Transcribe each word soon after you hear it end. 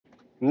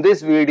In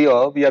this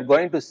video, we are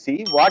going to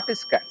see what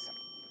is cancer.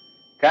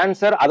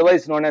 Cancer,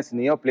 otherwise known as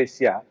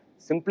neoplasia,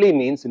 simply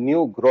means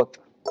new growth.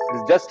 It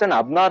is just an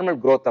abnormal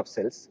growth of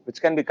cells which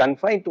can be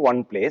confined to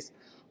one place,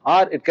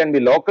 or it can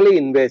be locally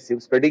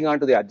invasive, spreading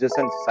onto the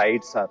adjacent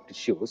sites or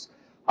tissues,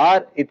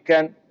 or it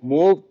can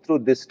move through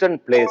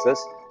distant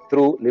places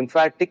through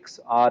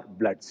lymphatics or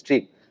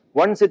bloodstream.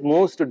 Once it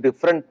moves to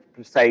different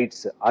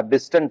sites or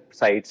distant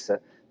sites,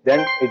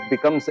 then it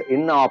becomes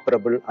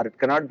inoperable or it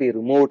cannot be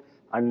removed,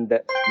 and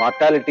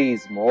mortality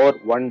is more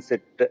once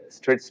it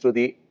spreads to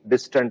the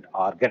distant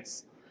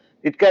organs.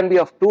 It can be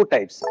of two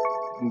types,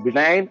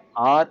 benign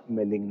or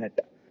malignant.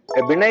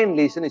 A benign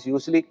lesion is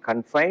usually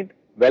confined,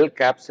 well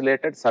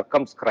capsulated,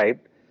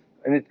 circumscribed,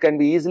 and it can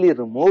be easily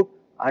removed,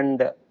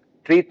 and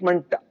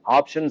treatment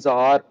options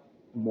are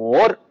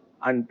more,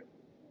 and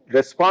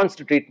response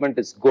to treatment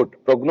is good.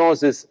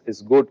 Prognosis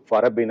is good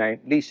for a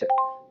benign lesion.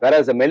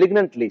 Whereas a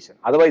malignant lesion,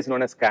 otherwise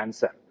known as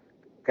cancer,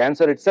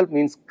 cancer itself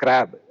means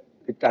crab.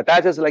 It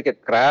attaches like a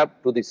crab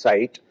to the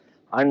site,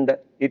 and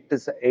it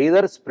is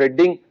either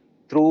spreading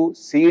through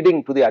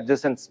seeding to the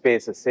adjacent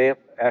spaces, say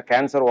a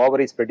cancer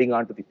ovary spreading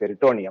onto the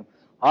peritoneum,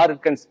 or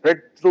it can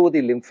spread through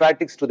the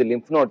lymphatics to the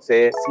lymph nodes,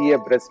 say see a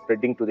breast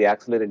spreading to the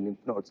axillary lymph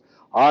nodes,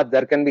 or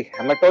there can be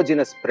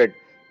hematogenous spread,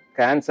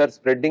 cancer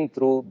spreading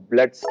through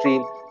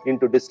bloodstream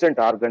into distant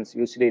organs,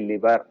 usually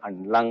liver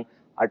and lung.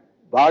 At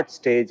what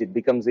stage it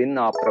becomes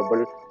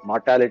inoperable,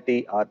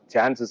 mortality or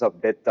chances of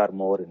death are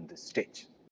more in this stage.